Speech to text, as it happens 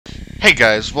Hey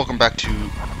guys, welcome back to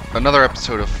another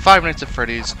episode of Five Nights at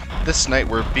Freddy's. This night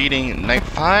we're beating Night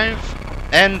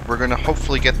 5, and we're gonna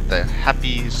hopefully get the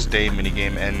Happiest Day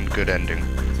minigame and good ending.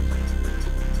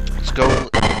 Let's go.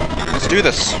 Let's do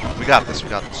this. We got this, we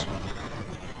got this.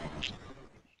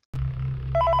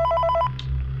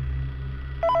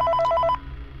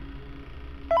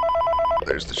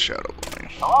 There's the shadow boy.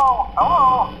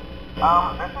 Hello?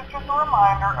 This is just a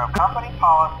reminder of company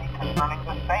policy concerning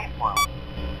the safe room.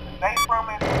 The safe room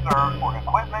is reserved for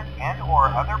equipment and or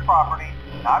other property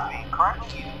not being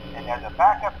currently used and as a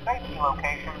backup safety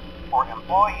location for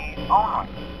employees only.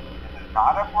 This is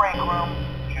not a break room,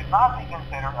 should not be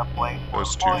considered a place for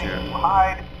employees to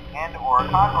hide and or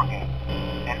congregate.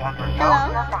 And under no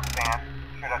circumstance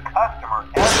should a customer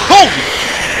ever leave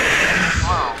this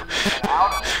room and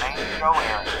out of the main show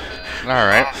area.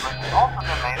 Alright. Also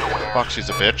been made aware Foxy's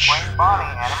a bitch. Wayne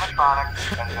Bonnie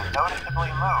animatronics has been noticeably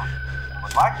moved and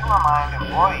would like to remind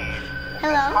employees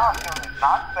that this costume is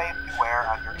not safe to wear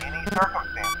under any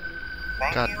circumstances.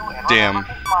 Thank you and remember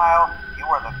to smile. You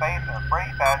are the face of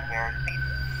Freddy Fazbear's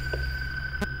Pizza.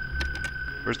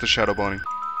 Where's the shadow bunny?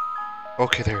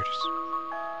 Okay, there it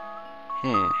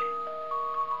is.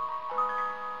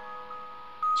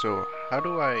 So, how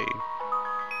do I...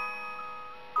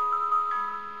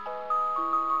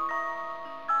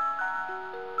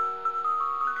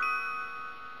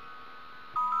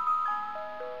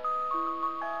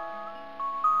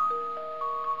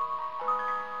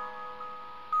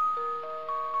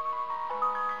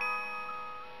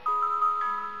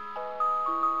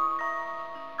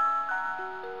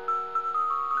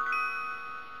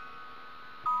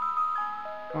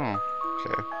 Oh,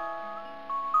 okay.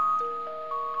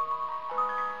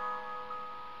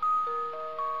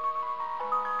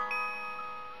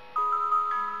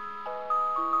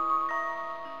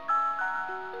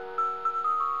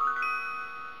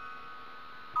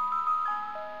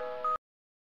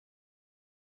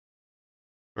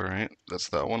 Alright, that's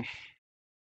that one.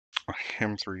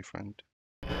 Him 3 friend.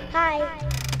 Hi.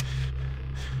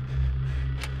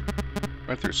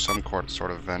 Went through some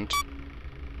sort of vent.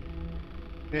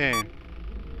 Yay.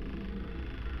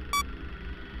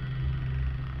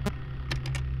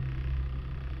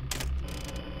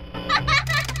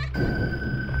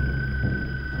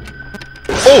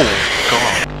 Oh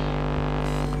god.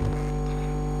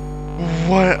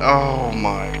 What? Oh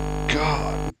my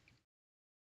god.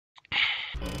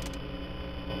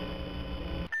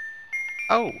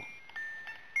 Oh.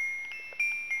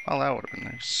 Well, that would have been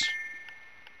nice.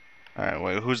 Alright,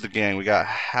 wait, who's the gang? We got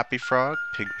Happy Frog,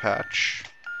 Pig Patch,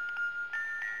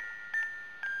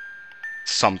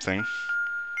 something.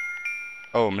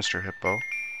 Oh, Mr. Hippo,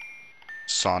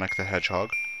 Sonic the Hedgehog,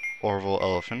 Orville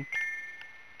Elephant.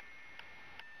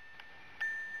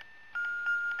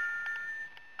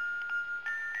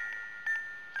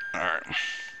 Alright.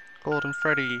 Golden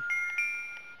Freddy.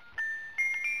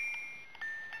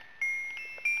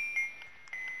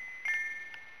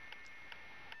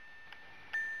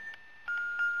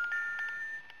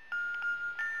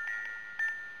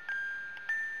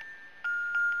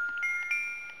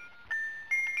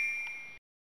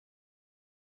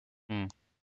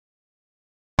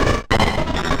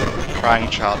 Crying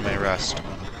child may rest.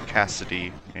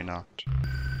 Cassidy may not.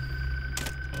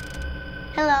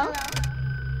 Hello?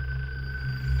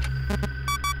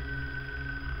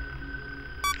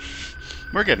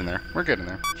 We're getting there. We're getting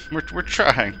there. We're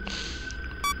trying.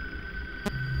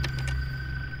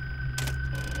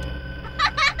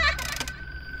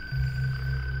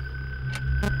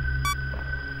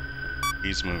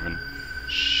 He's moving.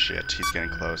 Shit, he's getting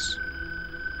close.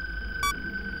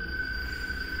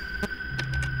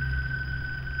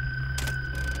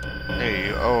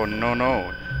 Hey, oh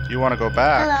no. You want to go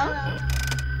back? Hello?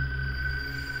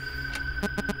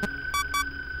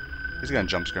 He's gonna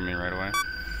jump scare me right away.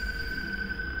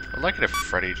 I'd like it if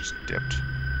Freddy just dipped.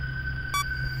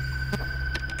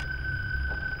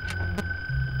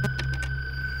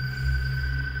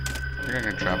 You're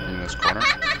gonna trap him in this corner.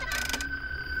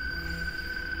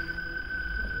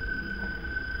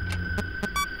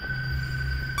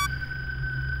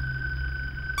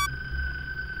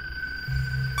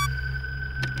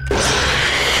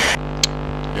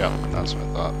 Yeah, that's what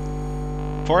I thought.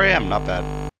 4 AM, not bad.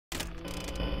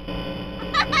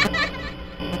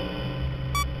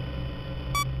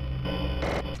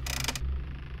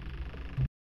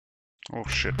 Oh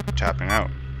shit, tapping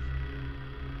out.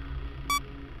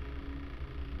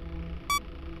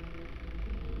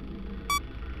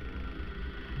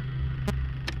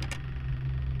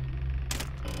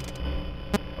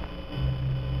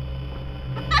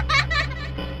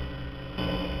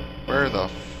 Where the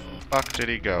fuck did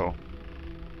he go?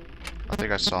 I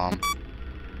think I saw him.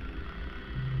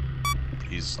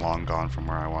 He's long gone from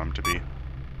where I want him to be.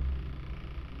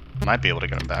 Might be able to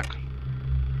get him back.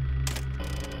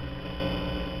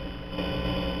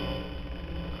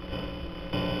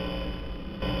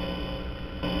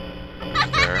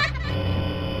 There.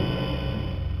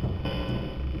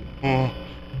 Oh.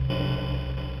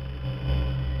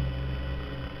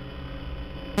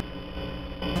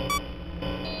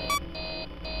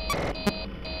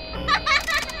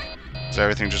 Is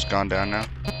everything just gone down now?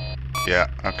 Yeah,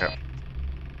 okay.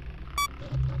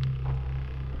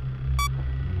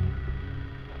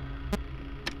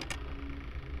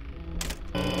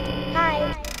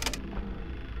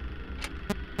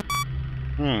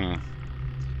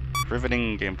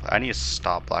 Riveting gameplay. I need to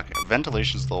stop blacking.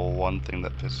 Ventilation's the one thing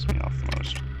that pisses me off the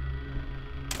most.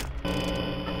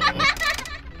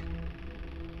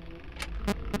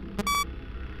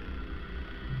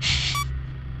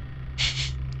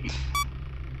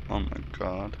 Oh my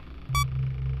god.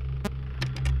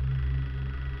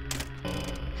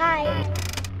 Hi.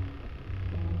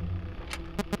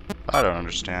 I don't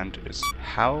understand is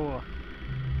how...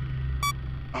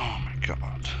 Oh my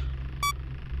god.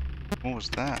 What was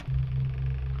that?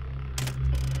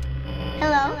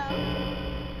 Hello?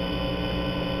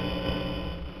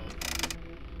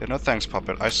 Yeah, no thanks,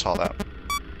 puppet. I saw that.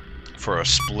 For a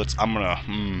split... I'm gonna...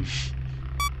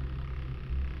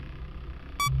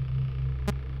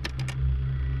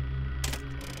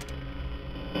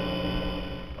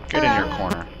 Get in your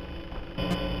corner.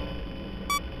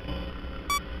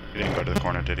 He didn't go to the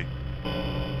corner, did he?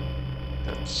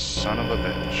 That son of a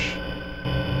bitch.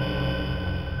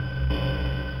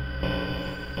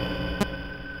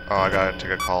 Oh, I gotta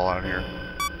take a call out here.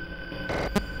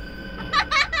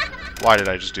 Why did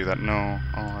I just do that? No.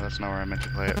 Oh, that's not where I meant to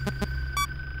play it.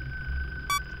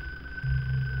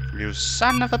 You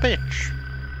son of a bitch!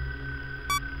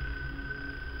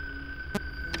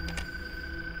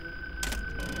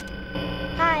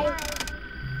 Hi.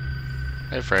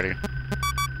 Hey, Freddy.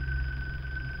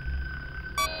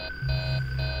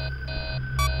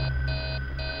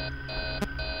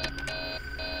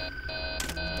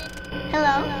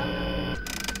 Hello?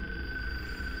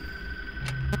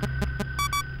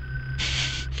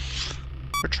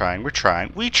 We're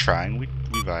trying, we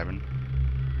vibing.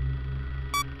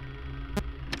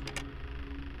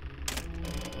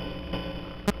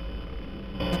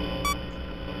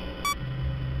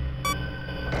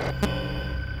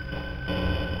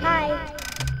 Hi.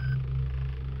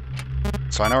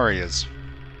 So I know where he is.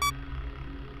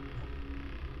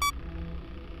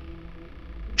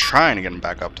 Trying to get him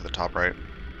back up to the top right.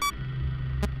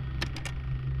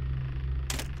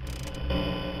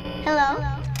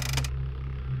 Hello?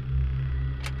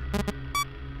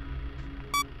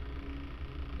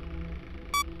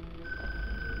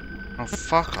 Oh,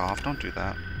 fuck off, don't do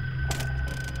that.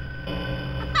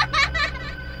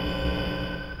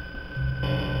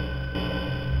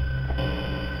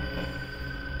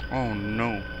 Oh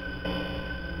no.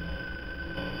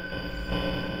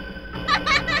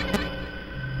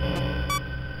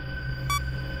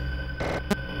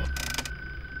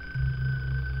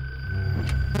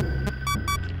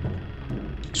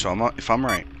 So if I'm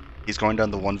right, he's going down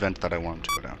the one vent that I want him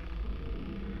to go down.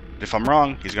 If I'm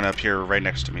wrong, he's going to appear right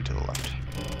next to me to the left.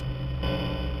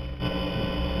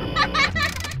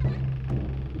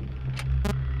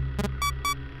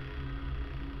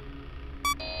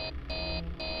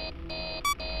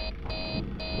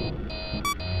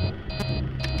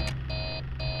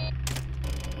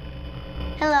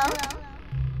 Hello?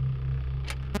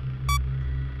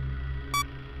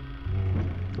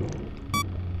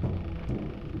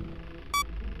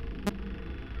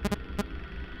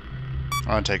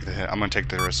 I'm gonna take the hit. I'm gonna take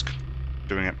the risk.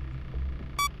 Doing it.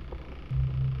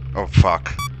 Oh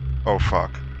fuck. Oh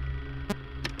fuck.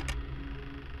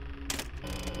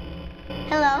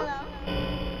 Hello?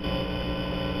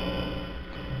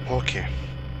 Okay.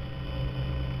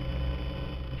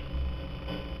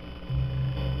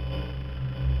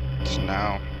 So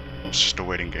now, it's just a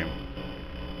waiting game.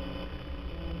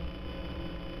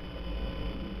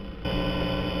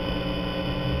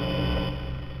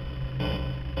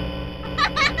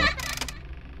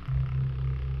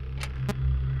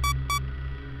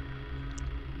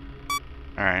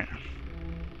 Alright.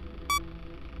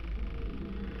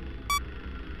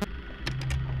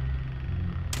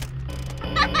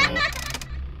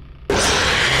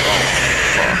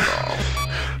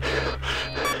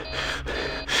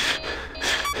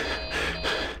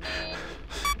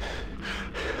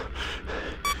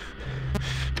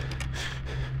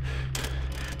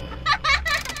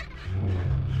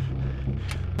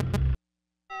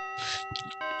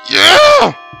 Yeah!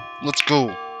 Let's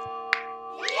go.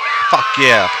 Fuck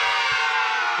yeah.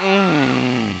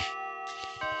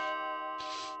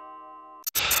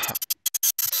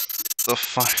 The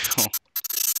final.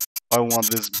 I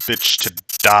want this bitch to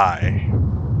die.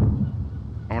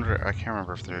 I wonder, I can't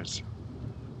remember if there's...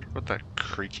 what that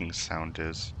creaking sound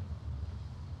is.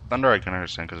 Thunder I can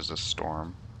understand because it's a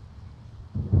storm.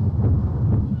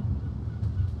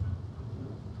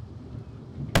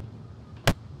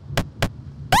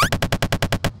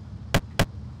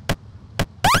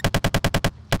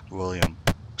 William,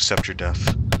 accept your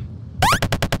death.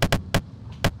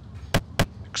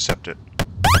 Accept it.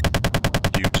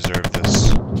 You deserve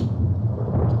this.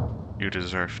 You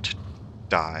deserve to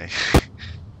die.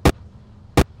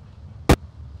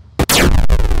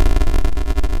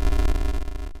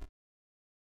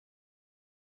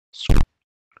 It's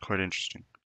quite interesting.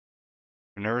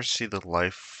 You never see the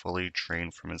life fully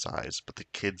drain from his eyes, but the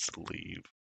kids leave.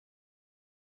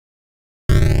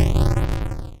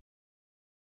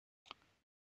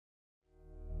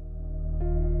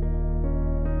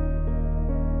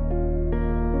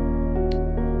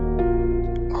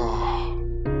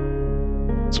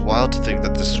 It's wild to think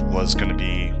that this was going to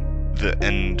be the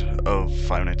end of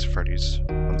Five Nights at Freddy's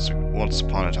once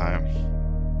upon a time.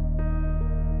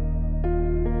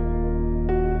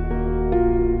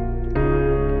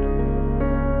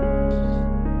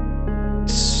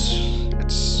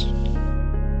 It's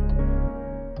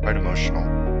quite emotional,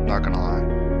 not gonna lie.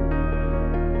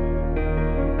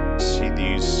 See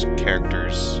these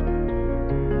characters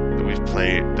that we've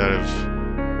played that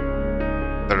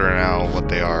are now what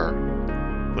they are.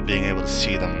 But being able to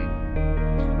see them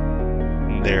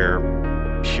in their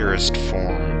purest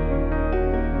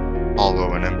form,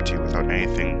 hollow and empty without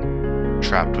anything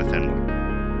trapped within them.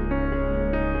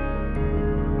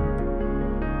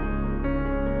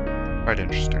 Quite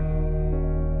interesting.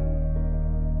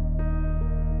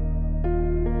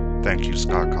 Thank you,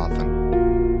 Scott Cawthon.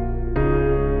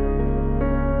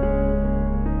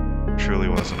 Truly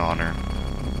was an honor.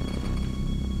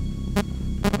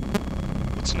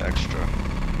 What's an extra?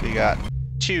 We got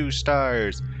 2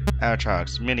 stars.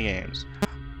 Animatronics, minigames.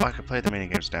 Oh, I can play the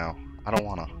minigames now. I don't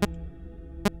wanna.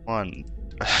 1.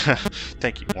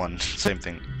 Thank you, 1. Same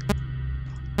thing.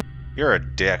 You're a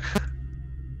dick.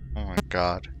 Oh my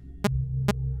god.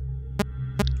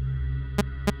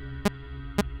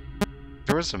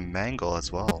 There was a Mangle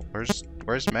as well.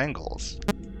 Where's Mangles?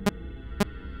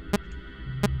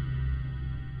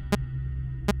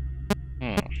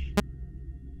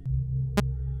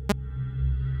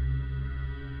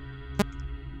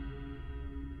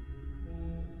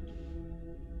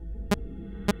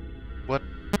 What?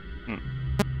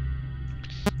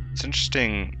 It's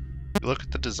interesting. You look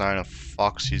at the design of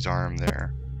Foxy's arm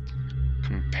there.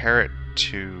 Compare it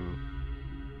to...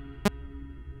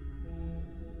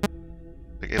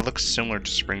 like, it looks similar to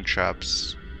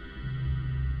Springtrap's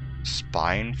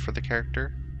spine for the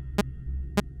character.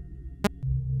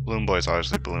 Balloon Boy's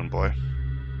obviously Balloon Boy.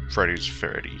 Freddy's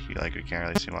Freddy. You can't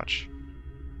really see much.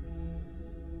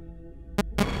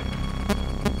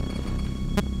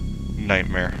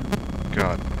 Nightmare.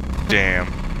 God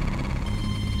damn.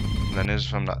 And then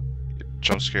if I'm not...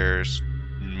 jump scares...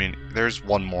 there's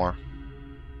one more.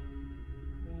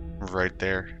 Right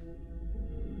there.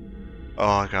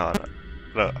 Oh god.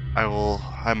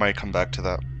 I might come back to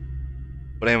that.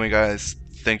 But anyway guys,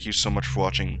 thank you so much for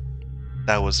watching.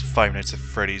 That was Five Nights at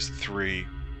Freddy's 3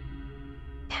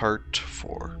 Part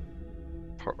 4.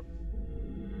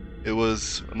 It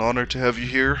was an honor to have you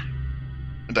here,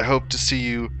 and I hope to see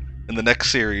you in the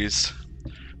next series,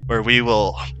 where we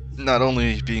will not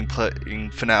only be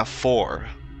playing FNAF 4,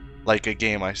 like a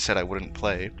game I said I wouldn't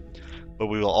play, but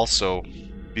we will also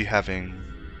be having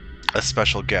a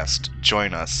special guest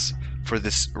join us for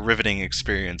this riveting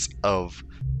experience of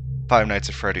Five Nights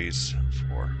at Freddy's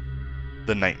for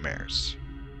the Nightmares.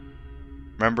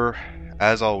 Remember,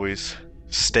 as always,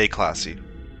 stay classy.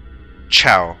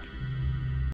 Ciao.